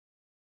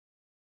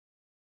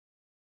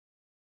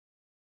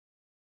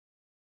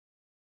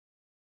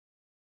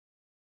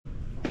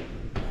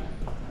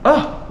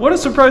Oh, what a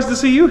surprise to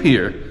see you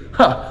here.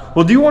 Huh.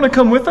 Well, do you want to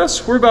come with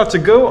us? We're about to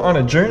go on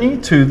a journey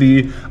to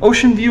the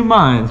Ocean View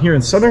Mine here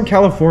in Southern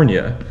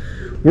California.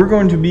 We're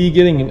going to be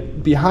getting a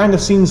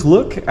behind-the-scenes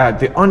look at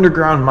the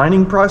underground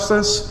mining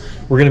process.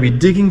 We're going to be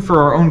digging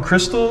for our own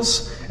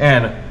crystals,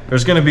 and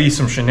there's going to be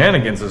some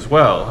shenanigans as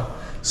well.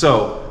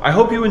 So I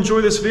hope you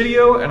enjoy this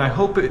video, and I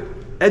hope it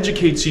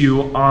educates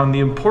you on the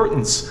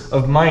importance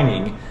of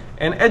mining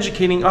and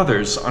educating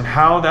others on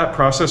how that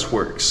process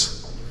works.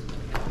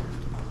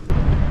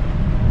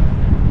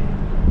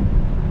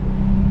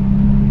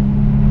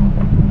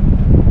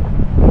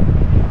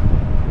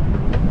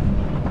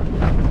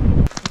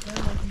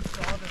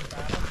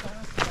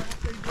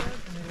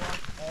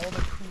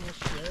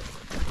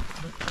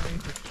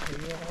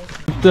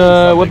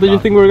 What do you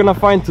think we're gonna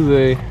find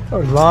today? A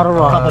lot of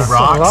rocks. A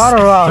lot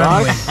of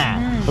rocks.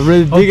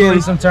 Already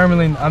digging some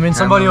tourmaline. I mean,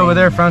 somebody over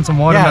there found some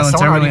watermelon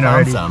tourmaline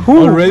already.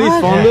 Who already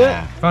found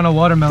it? Found a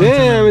watermelon.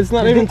 Damn, it's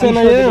not even 10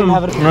 a.m.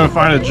 We're gonna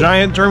find a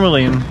giant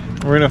tourmaline.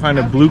 We're gonna find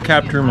a blue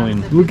cap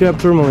tourmaline. Blue cap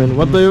tourmaline.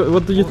 What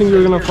do you think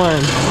you're gonna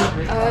find?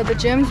 The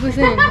gems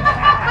within.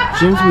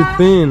 Gems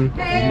within.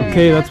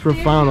 Okay, that's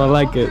profound. I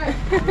like it.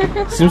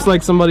 Seems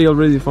like somebody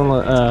already found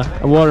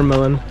a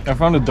watermelon. I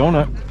found a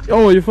donut.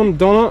 Oh, you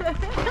found a donut?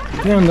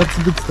 Damn,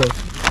 that's good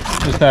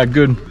stuff. Just that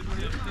good.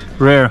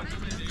 Rare.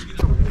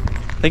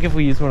 I think if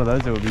we use one of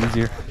those, it would be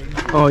easier.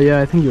 Oh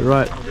yeah, I think you're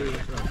right.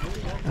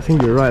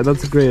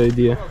 That's a great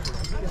idea.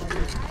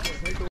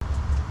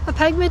 A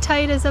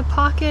pegmatite is a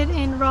pocket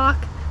in rock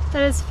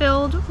that is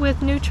filled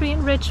with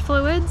nutrient-rich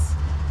fluids.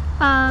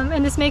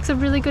 And this makes a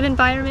really good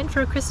environment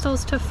for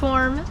crystals to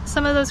form.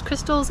 Some of those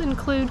crystals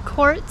include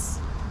quartz,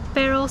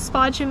 beryl,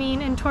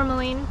 spodumene, and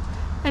tourmaline.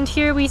 And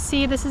here we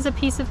see this is a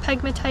piece of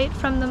pegmatite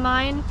from the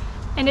mine,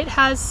 and it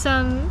has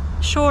some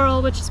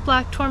schorl, which is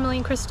black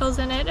tourmaline crystals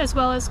in it, as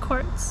well as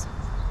quartz.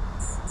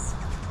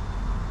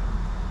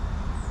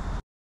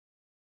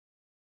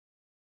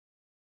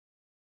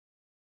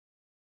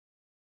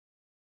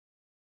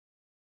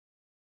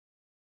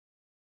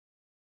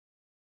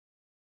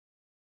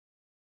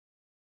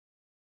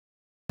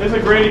 This is a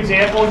great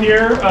example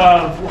here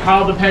of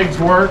how the pegs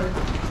work.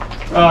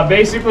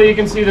 Basically, you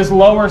can see this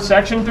lower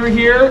section through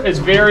here is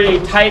very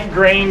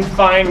tight-grained,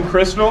 fine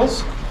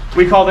crystals.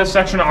 We call this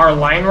section our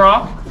line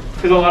rock,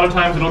 because a lot of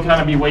times it'll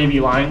kind of be wavy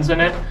lines in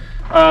it.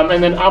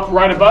 And then up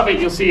right above it,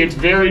 you'll see it's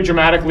very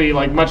dramatically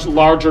like much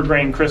larger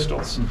grain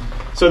crystals.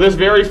 So this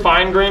very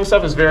fine grain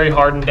stuff is very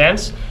hard and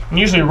dense. And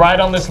usually right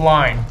on this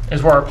line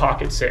is where our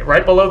pockets sit,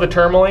 right below the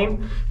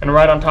tourmaline and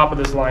right on top of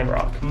this line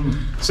rock.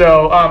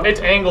 So it's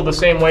angled the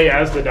same way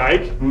as the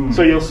dike.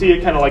 So you'll see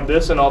it kind of like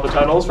this in all the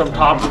tunnels from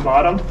top to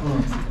bottom.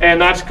 And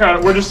that's kind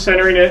of, we're just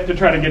centering it to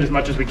try to get as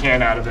much as we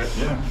can out of it.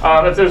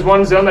 If there's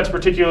one zone that's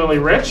particularly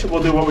rich,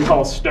 we'll do what we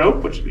call a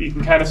stope, which you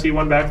can kind of see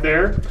one back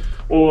there.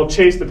 We'll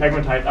chase the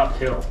pegmatite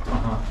uphill.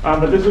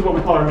 But this is what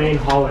we call our main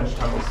haulage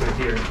tunnels through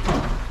here.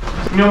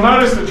 You'll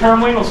notice the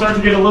tourmaline will start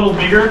to get a little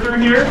bigger through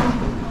here,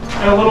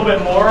 and a little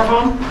bit more of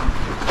them.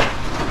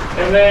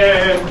 And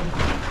then,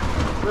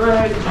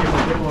 right here,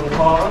 we'll take a little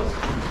pause.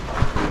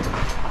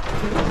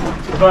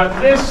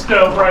 But this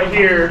stope right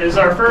here is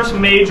our first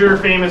major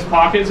famous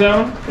pocket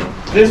zone.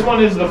 This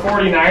one is the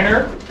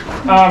 49er.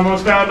 It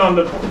was found on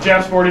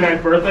Jeff's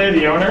 49th birthday,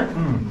 the owner.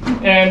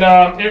 And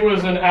it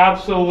was an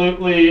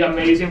absolutely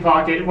amazing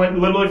pocket. It went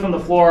literally from the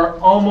floor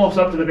almost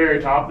up to the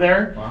very top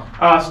there.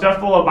 Wow.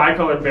 Stuffed full of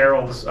bicolored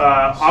barrels,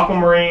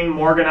 aquamarine,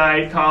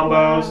 morganite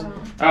combos,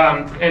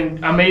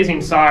 and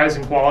amazing size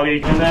and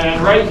quality. And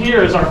then right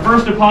here is our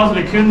first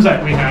deposit of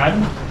kunzite we had,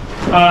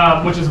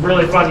 which is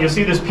really fun. You'll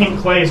see this pink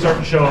clay start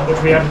to show up,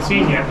 which we haven't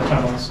seen yet in the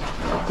tunnels.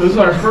 So this is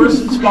our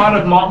first spot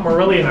of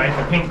Montmorillonite,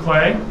 the pink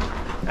clay,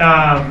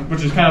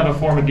 which is kind of a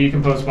form of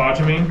decomposed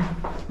spodumene.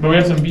 But we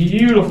had some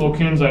beautiful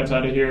kunzites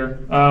out of here.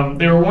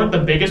 They weren't the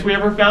biggest we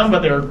ever found,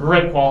 but they were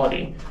great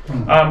quality.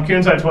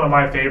 Kunzite's one of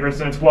my favorites,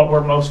 and it's what we're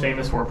most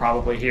famous for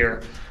probably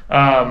here,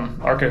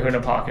 our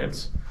Kahuna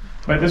pockets.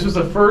 But this was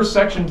the first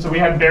section, so we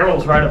had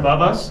barrels right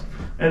above us.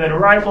 And then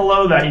right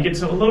below that, you get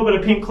a little bit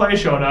of pink clay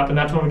showing up, and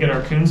that's when we get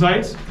our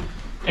kunzites.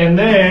 And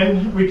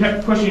then we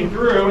kept pushing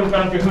through and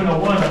found Kahuna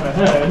 1 up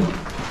ahead.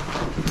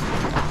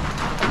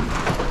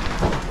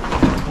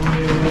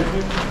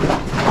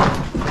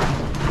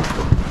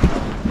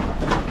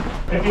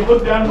 If you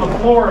look down to the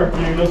floor,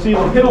 you'll see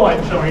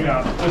lepidolite showing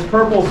up. This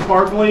purple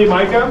sparkly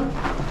mica.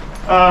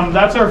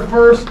 That's our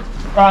first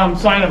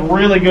sign of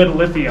really good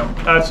lithium.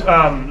 That's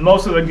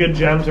most of the good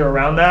gems are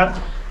around that.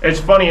 It's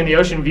funny, in the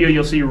Ocean View,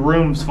 you'll see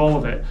rooms full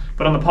of it.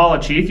 But on the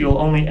Paula Chief, you'll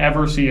only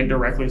ever see it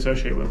directly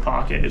associated with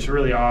pocket. It's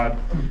really odd.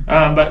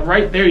 But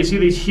right there, you see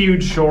these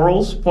huge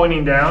schorls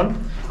pointing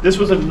down. This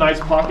was a nice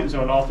pocket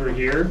zone all through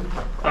here.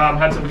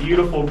 Had some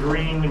beautiful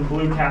green and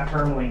blue cap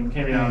tourmaline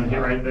came out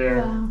here right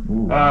there.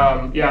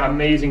 Wow. Yeah,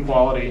 amazing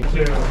quality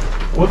too.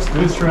 What's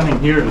this running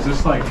here? Is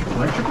this like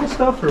electrical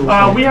stuff? Or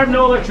we have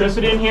no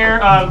electricity in here.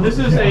 This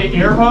is a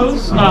air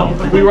hose.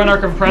 We run our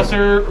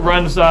compressor,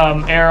 runs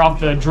air off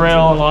the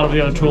drill and a lot of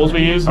the other tools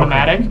we use,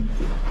 pneumatic.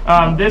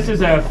 This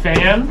is a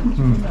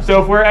fan.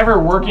 So if we're ever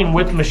working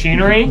with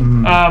machinery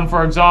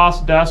for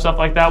exhaust, dust, stuff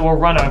like that, we'll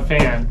run a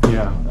fan.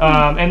 Yeah.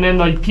 And then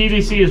the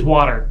PVC is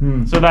water.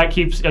 So that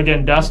keeps,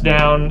 again, dust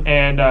down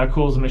and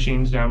cools the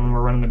machines down when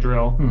we're running the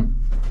drill.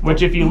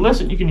 Which if you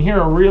listen, you can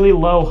hear a really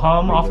low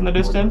hum off in the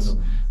distance.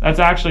 That's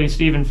actually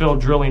Steve and Phil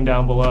drilling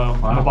down below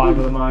on the bottom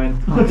of the mine.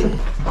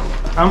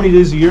 How many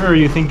days a year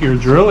you think you're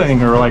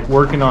drilling or like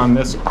working on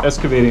this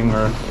excavating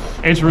or?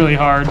 It's really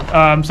hard.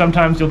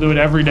 Sometimes you'll do it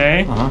every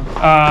day.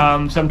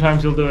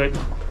 Sometimes you'll do it,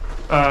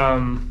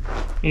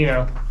 you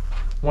know,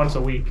 once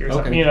a week or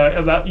something. You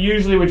know,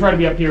 usually we try to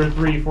be up here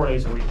 3-4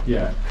 days a week.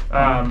 Yeah.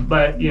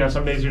 But you know,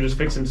 some days you're just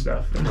fixing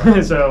stuff.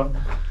 So,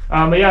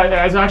 but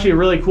yeah, it's actually a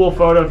really cool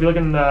photo. If you look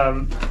in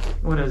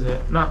what is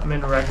it? Not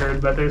Min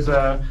Record, but there's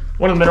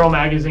one of the mineral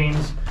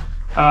magazines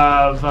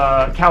of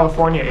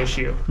California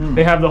issue.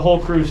 They have the whole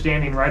crew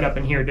standing right up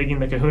in here digging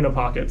the kahuna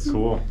pockets.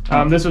 Cool.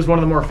 This is one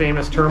of the more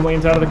famous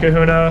tourmalines out of the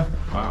kahuna.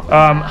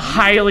 Wow.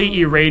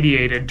 Highly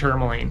irradiated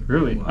tourmaline.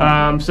 Really?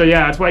 So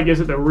yeah, that's why it gives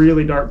it the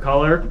really dark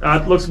color.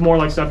 It looks more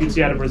like stuff you'd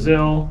see out of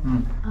Brazil.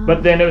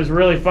 But then it was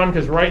really fun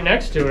because right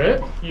next to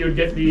it, you would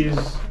get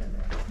these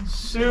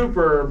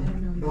super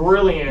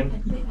brilliant,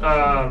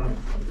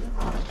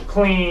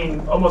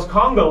 clean, almost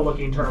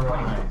Congo-looking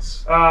tourmaline.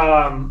 Nice.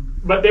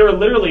 But they were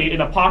literally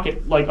in a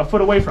pocket like a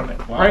foot away from it,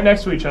 right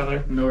next to each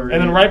other. No, and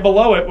then right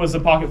below it was the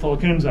pocket full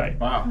of kunzite.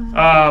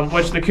 Wow.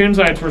 Which the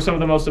kunzites were some of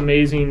the most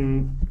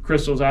amazing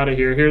crystals out of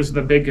here. Here's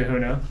the big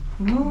kahuna.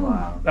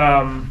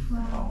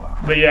 Wow.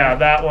 But yeah,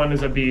 that one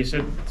is a beast.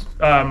 It's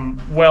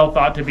well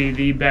thought to be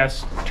the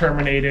best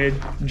terminated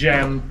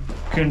gem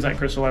kunzite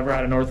crystal ever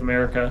out of North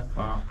America.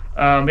 Wow.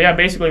 But yeah,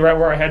 basically right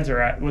where our heads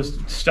are at was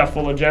stuff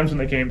full of gems when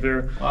they came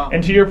through. Wow.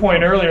 And to your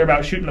point earlier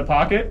about shooting the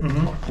pocket,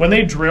 when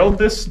they drilled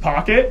this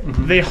pocket,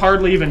 they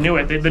hardly even knew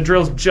it. The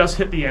drills just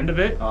hit the end of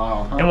it.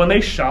 And when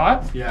they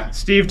shot,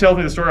 Steve tells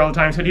me the story all the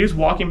time. He said he was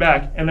walking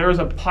back and there was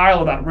a pile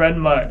of that red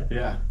mud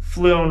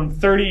flown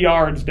 30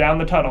 yards down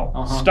the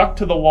tunnel, stuck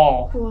to the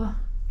wall.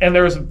 And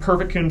there was a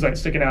perfect kunzite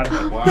sticking out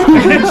of it. Wow.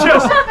 And it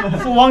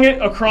just flung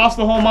it across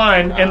the whole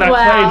mine, and that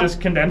clay just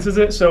condenses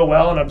it so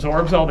well and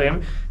absorbs all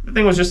the. The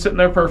thing was just sitting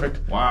there perfect.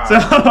 Wow.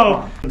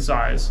 So,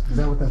 size. Is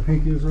that what that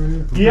pink is right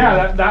here?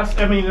 Yeah, that's.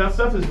 I mean, that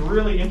stuff is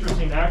really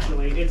interesting.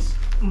 Actually, it's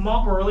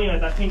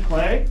Montmorillon, that pink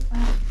clay,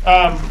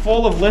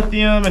 full of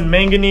lithium and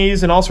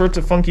manganese and all sorts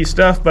of funky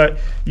stuff. But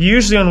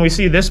usually, when we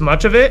see this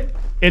much of it,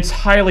 it's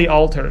highly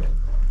altered.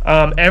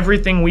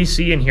 Everything we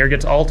see in here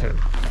gets altered.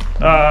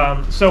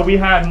 So we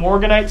had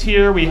morganites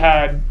here, we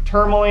had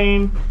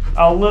tourmaline,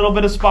 a little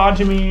bit of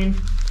spodumene.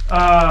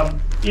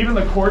 Even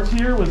the quartz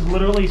here was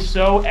literally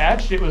so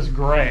etched it was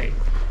gray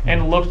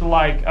and looked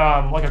like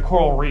a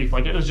coral reef,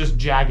 like it was just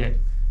jagged.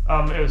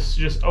 It was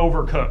just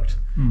overcooked,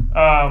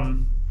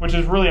 which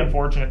is really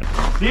unfortunate.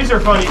 These are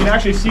fun. You can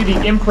actually see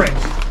the imprint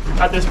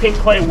that this pink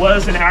clay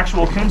was an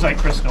actual kunzite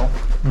crystal.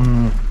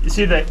 You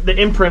see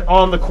the imprint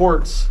on the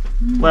quartz.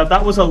 Well,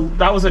 that was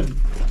a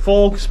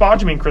full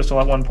spodumene crystal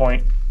at one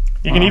point.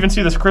 You can even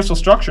see this crystal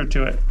structure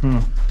to it.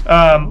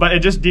 But it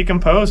just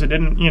decomposed. It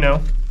didn't, you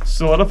know,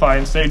 solidify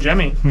and stay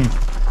gemmy.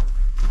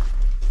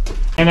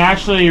 And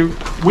actually,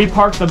 we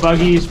parked the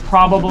buggies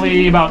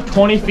probably about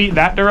 20 feet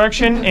that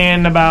direction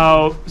and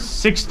about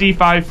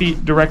 65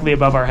 feet directly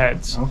above our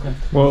heads. Okay.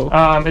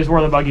 Whoa. Is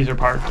where the buggies are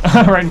parked,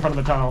 right in front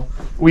of the tunnel.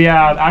 We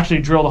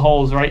actually drilled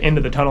holes right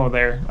into the tunnel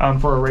there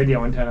for a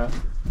radio antenna.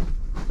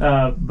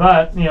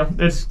 But, you know,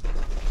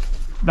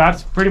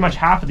 that's pretty much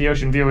half of the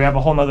ocean view. We have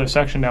a whole nother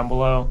section down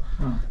below.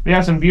 We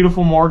have some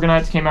beautiful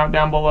morganites came out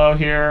down below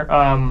here.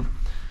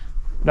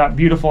 That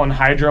beautiful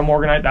anhydro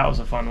morganite, that was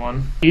a fun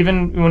one.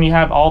 Even when you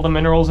have all the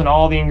minerals and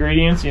all the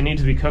ingredients, you need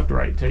to be cooked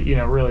right to, you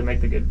know, really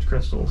make the good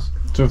crystals.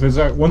 So if it's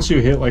once you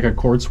hit like a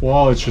quartz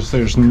wall, it's just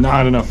there's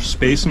not enough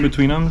space in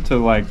between them to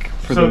like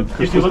for the crystals.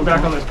 If you look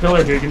back on this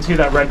pillar here, you can see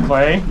that red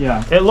clay.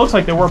 Yeah. It looks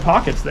like there were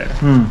pockets there,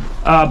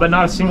 but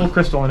not a single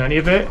crystal in any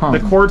of it.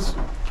 The quartz,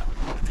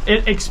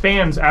 it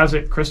expands as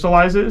it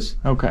crystallizes.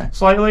 Okay.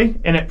 Slightly,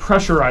 and it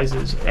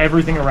pressurizes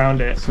everything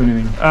around it. So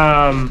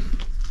anything.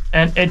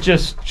 And it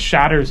just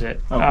shatters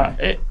it.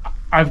 Okay.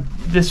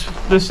 This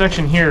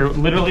section here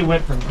literally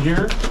went from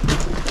here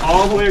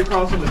all the way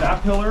across into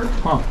that pillar,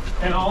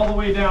 and all the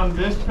way down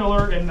this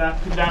pillar and that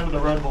down to the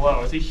road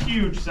below. It's a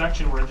huge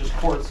section where it just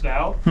quartzed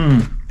out,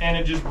 and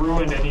it just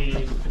ruined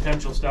any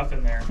potential stuff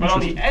in there. But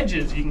on the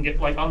edges, you can get,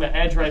 like on the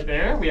edge right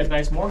there, we had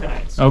nice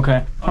morganites.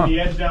 Okay. On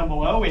the edge down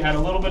below, we had a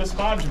little bit of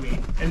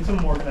spodumene and some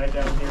morganite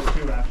down here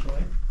too,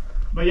 actually.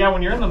 But yeah,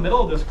 when you're in the middle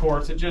of this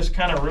quartz, it just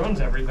kind of ruins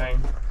everything.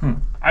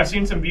 I've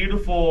seen some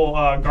beautiful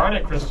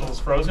garnet crystals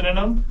frozen in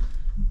them,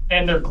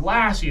 and they're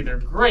glassy, they're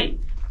great,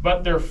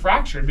 but they're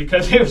fractured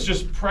because it was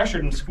just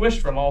pressured and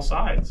squished from all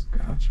sides.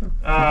 Gotcha.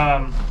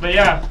 But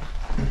yeah,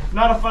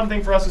 not a fun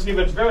thing for us to see,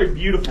 but it's very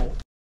beautiful.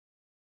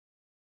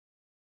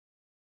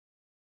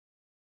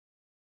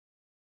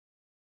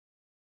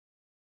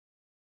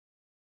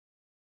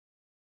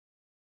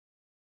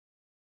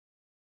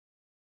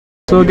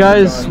 So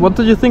guys, what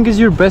do you think is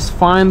your best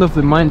find of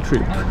the mine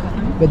trip?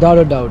 Without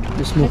a doubt,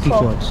 the smoky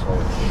quartz.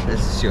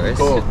 This is yours.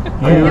 Cool.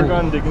 Have you ever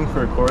gone digging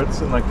for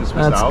quartz in like the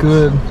Swiss That's Alps?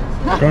 good.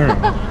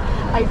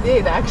 I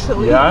did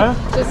actually. Yeah?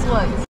 Just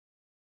once.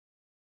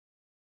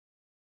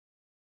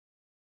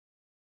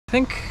 I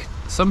think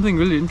something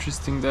really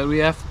interesting that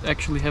we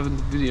actually have in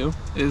the video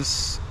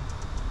is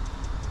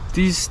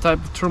this type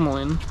of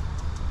tourmaline.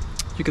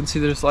 You can see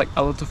there's like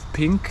a lot of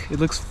pink. It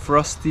looks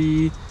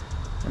frosty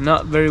and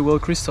not very well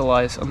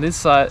crystallized. On this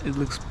side it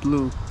looks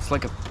blue. It's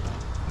like a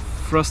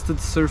frosted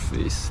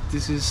surface.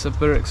 This is a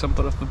better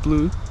example of the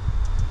blue,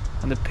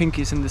 and the pink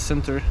is in the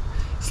center.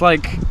 It's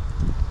like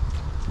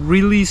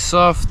really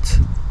soft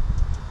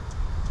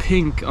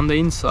pink on the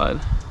inside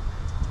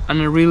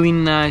and a really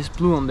nice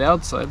blue on the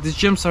outside. These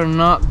gems are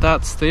not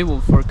that stable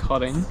for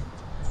cutting,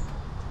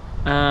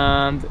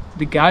 and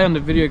the guy on the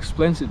video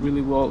explains it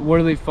really well,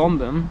 where they found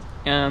them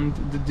and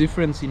the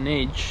difference in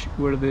age,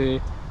 where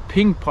the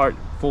pink part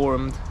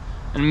formed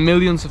and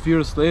millions of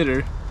years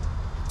later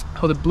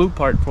how the blue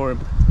part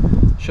formed.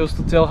 Shows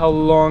to tell how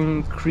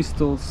long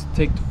crystals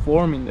take to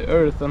form in the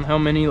earth and how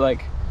many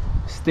like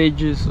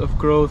stages of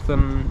growth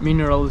and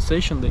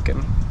mineralization they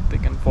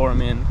can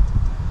form in.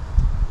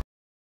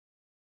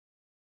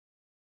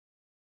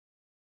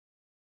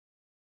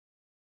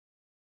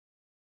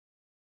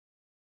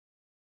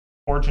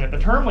 Fortunate. The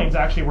tourmalines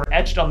actually were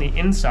etched on the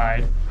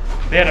inside.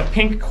 They had a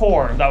pink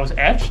core that was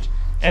etched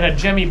and a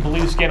gemmy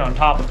blue skin on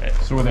top of it.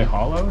 So were they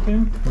hollow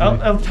then?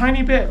 A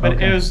tiny bit, but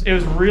Okay. it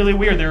was really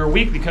weird. They were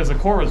weak because the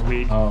core was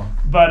weak. Oh.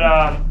 But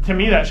to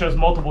me, that shows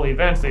multiple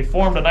events. They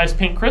formed a nice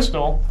pink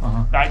crystal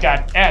that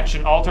got etched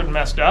and altered and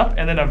messed up,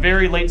 and then a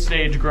very late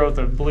stage growth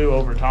of blue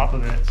over top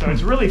of it. So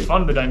it's really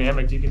fun, the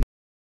dynamics you can.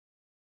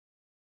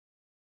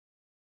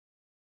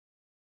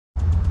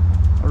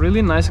 A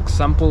really nice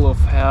example of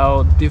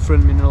how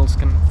different minerals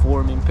can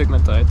form in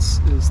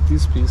pegmatites is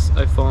this piece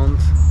I found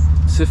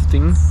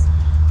sifting.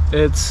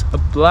 It's a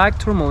black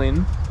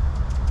tourmaline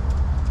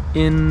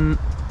in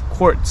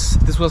quartz.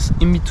 This was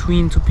in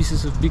between two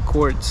pieces of big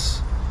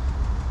quartz,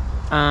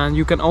 and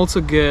you can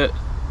also get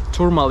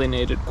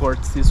tourmalinated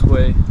quartz this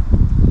way.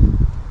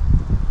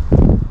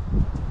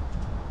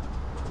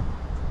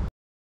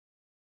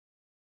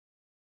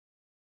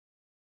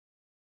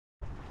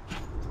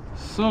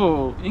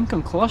 So, in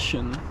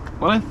conclusion,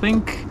 what I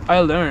think I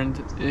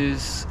learned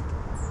is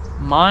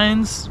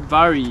mines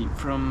vary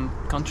from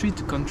country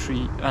to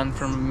country and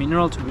from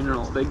mineral to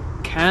mineral. They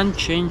can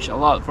change a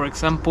lot. For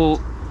example,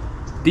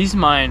 this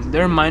mine,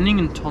 they're mining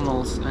in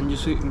tunnels and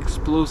using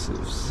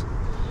explosives.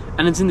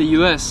 And it's in the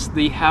US,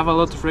 they have a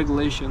lot of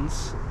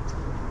regulations.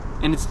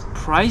 And it's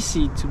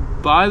pricey to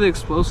buy the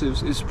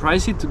explosives, it's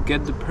pricey to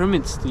get the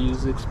permits to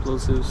use the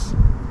explosives.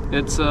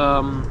 It's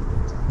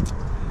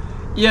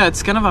yeah,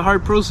 it's kind of a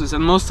hard process,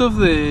 and most of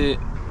the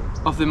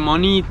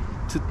money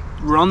to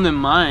run the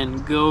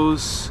mine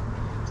goes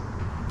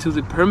to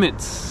the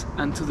permits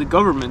and to the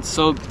government,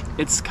 so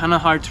it's kind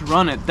of hard to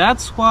run it.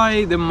 That's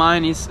why the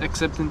mine is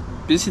accepting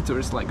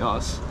visitors like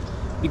us,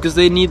 because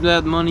they need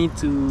that money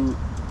to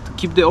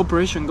keep the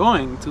operation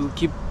going, to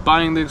keep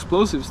buying the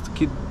explosives, to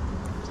keep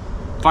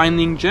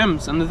finding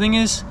gems. And the thing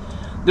is,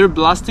 they're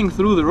blasting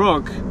through the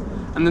rock,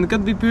 and then there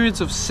could be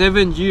periods of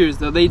 7 years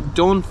that they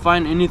don't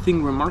find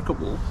anything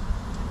remarkable,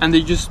 and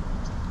they're just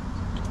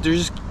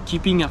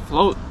keeping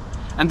afloat.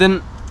 And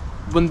then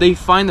when they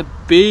find a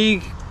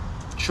big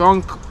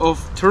chunk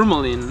of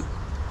tourmaline,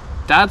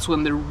 that's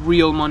when the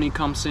real money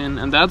comes in,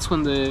 and that's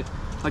when the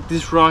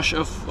this rush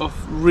of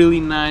really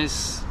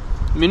nice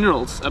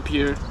minerals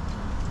appear,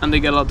 and they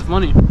get a lot of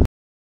money.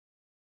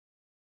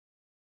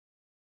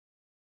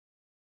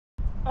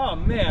 Oh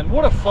man,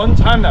 what a fun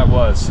time that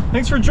was.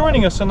 Thanks for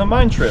joining us on the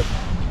mine trip.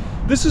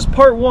 This is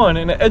part 1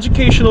 in an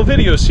educational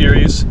video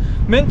series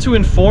meant to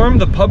inform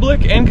the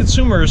public and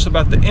consumers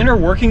about the inner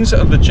workings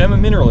of the gem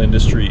and mineral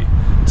industry.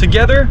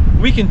 Together,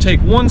 we can take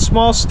one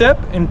small step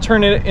and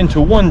turn it into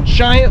one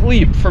giant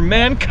leap for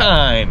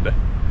mankind.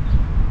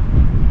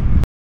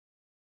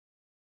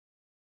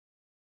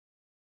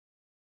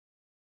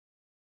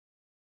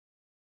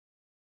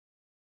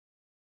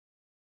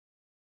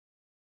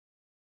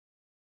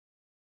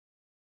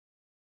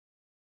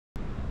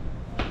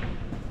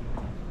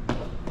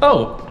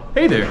 Oh,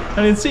 hey there. I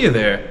didn't see you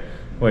there.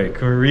 Wait,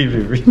 can we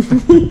read?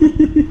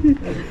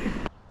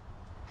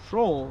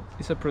 Troll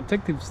is a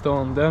protective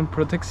stone that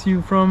protects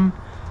you from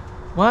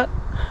what?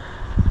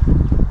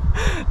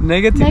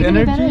 Negative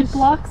energies?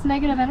 Blocks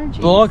negative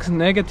energies. Blocks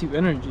negative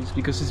energies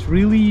because it's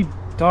really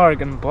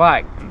dark and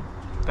black, and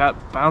that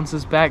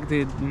bounces back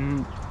the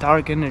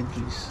dark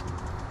energies.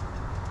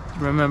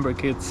 Remember,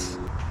 kids,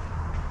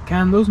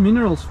 can those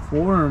minerals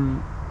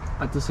form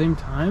at the same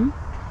time?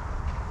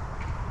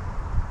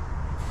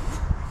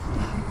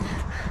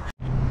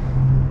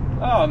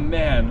 Oh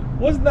man,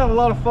 wasn't that a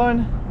lot of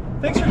fun?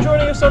 Thanks for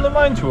joining us on the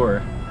mine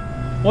tour.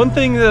 One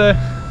thing that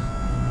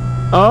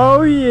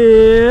Oh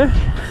yeah!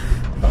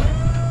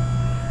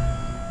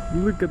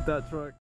 Look at that truck.